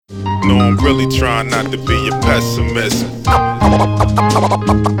No, I'm really trying not to be a pessimist.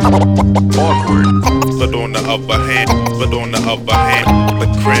 Awkward. But on the other hand, the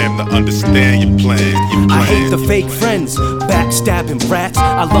cram to understand your plan. I hate the fake friends, backstabbing rats.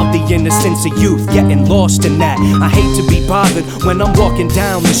 I love the innocence of youth, getting lost in that. I hate to be bothered when I'm walking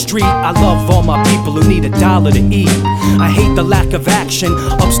down the street. I love all my people who need $1 to eat. I hate the lack of action,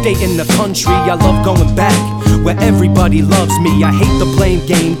 upstate in the country. I love going back where everybody loves me. I hate the blame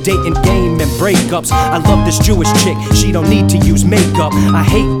game, dating game and breakups. I love this Jewish chick, she don't need to use makeup. I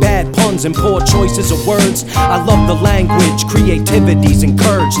hate bad puns and poor choices of words. I love the language, creativity's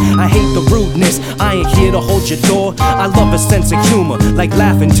encouraged. I hate the rudeness, I ain't here to hold your door. I love a sense of humor, like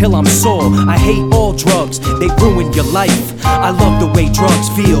laughing till I'm sore. I hate all drugs, they ruin your life. I love the way drugs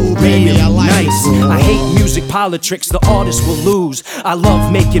feel, real nice. I hate music politics, the artist will lose. I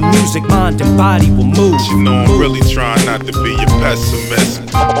love making music, mind and body will move. You know I'm really trying not to be a pessimist.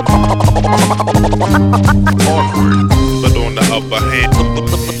 Awkward. But on the other hand,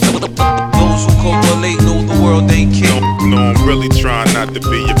 those who correlate know the world ain't king. No, I'm really trying not to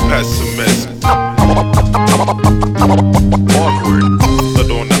be a pessimist. Awkward. But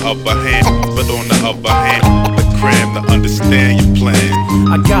on the other hand, the cram to understand your plan.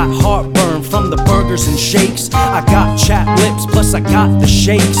 I got heartburn from the burgers and shakes. I got chapped lips, plus I got the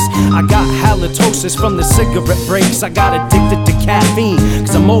shakes. I got halitosis from the cigarette breaks. I got addicted to caffeine,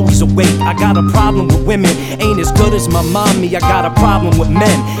 cause I'm always awake. I got a problem with women, ain't as good as my mommy. I got a problem with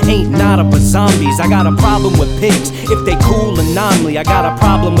men, ain't nada but zombies. I got a problem with pigs, if they cool and anomaly. I got a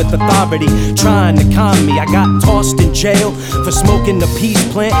problem with authority, trying to con me. I got tossed in jail for smoking the peace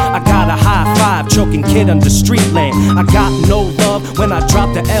plant. I got a high five, choking kid under street land. I got no love when I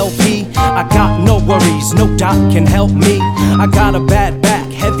drop the LP. I got no worries, no doc can help me. I got a bad back,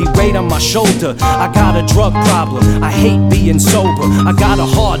 heavy weight on my shoulder. I got a drug problem, I hate being sober. I got a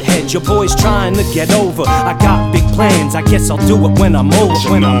hard head, your boy's trying to get over. I got big plans, I guess I'll do it when I'm older.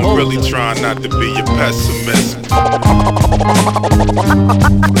 You know I'm really trying not to be a pessimist. Awkward.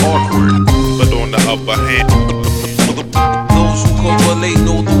 But on the other hand, those who correlate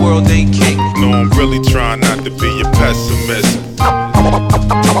know the world ain't king. No, I'm really trying not to be a pessimist.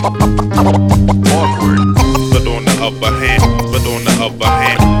 Awkward. But on the other hand,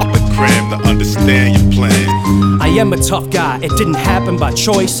 the cram to understand your plan. I am a tough guy, it didn't happen by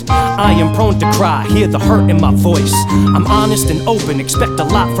choice. I am prone to cry, hear the hurt in my voice. I'm honest and open, expect a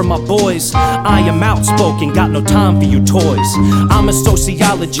lot from my boys. I am outspoken, got no time for you toys. I'm a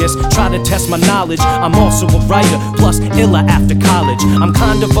sociologist, try to test my knowledge. I'm also a writer, plus iller after college. I'm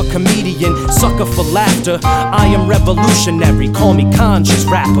kind of a comedian, sucker for laughter. I am revolutionary, call me conscious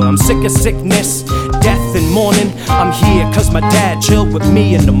rapper. I'm sick of sickness, death and mourning. I'm here cause my dad chilled with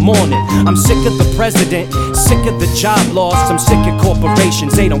me in the morning. I'm sick of the president, sick of the job loss. I'm sick of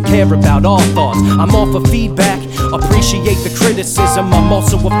corporations, they don't care about our thoughts. I'm all for feedback, appreciate the criticism. I'm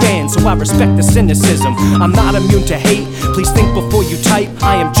also a fan, so I respect the cynicism. I'm not immune to hate, please think before you type.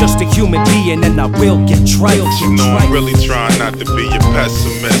 I am just a human being and I will get tried. You know I'm really trying not to be a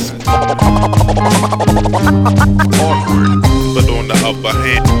pessimist. Awkward. But on the other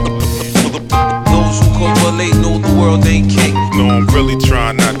hand, those who correlate know the world ain't king. no, I'm really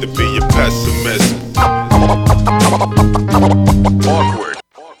trying not to be a pessimist. Awkward.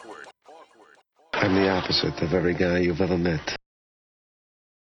 I'm the opposite of every guy you've ever met.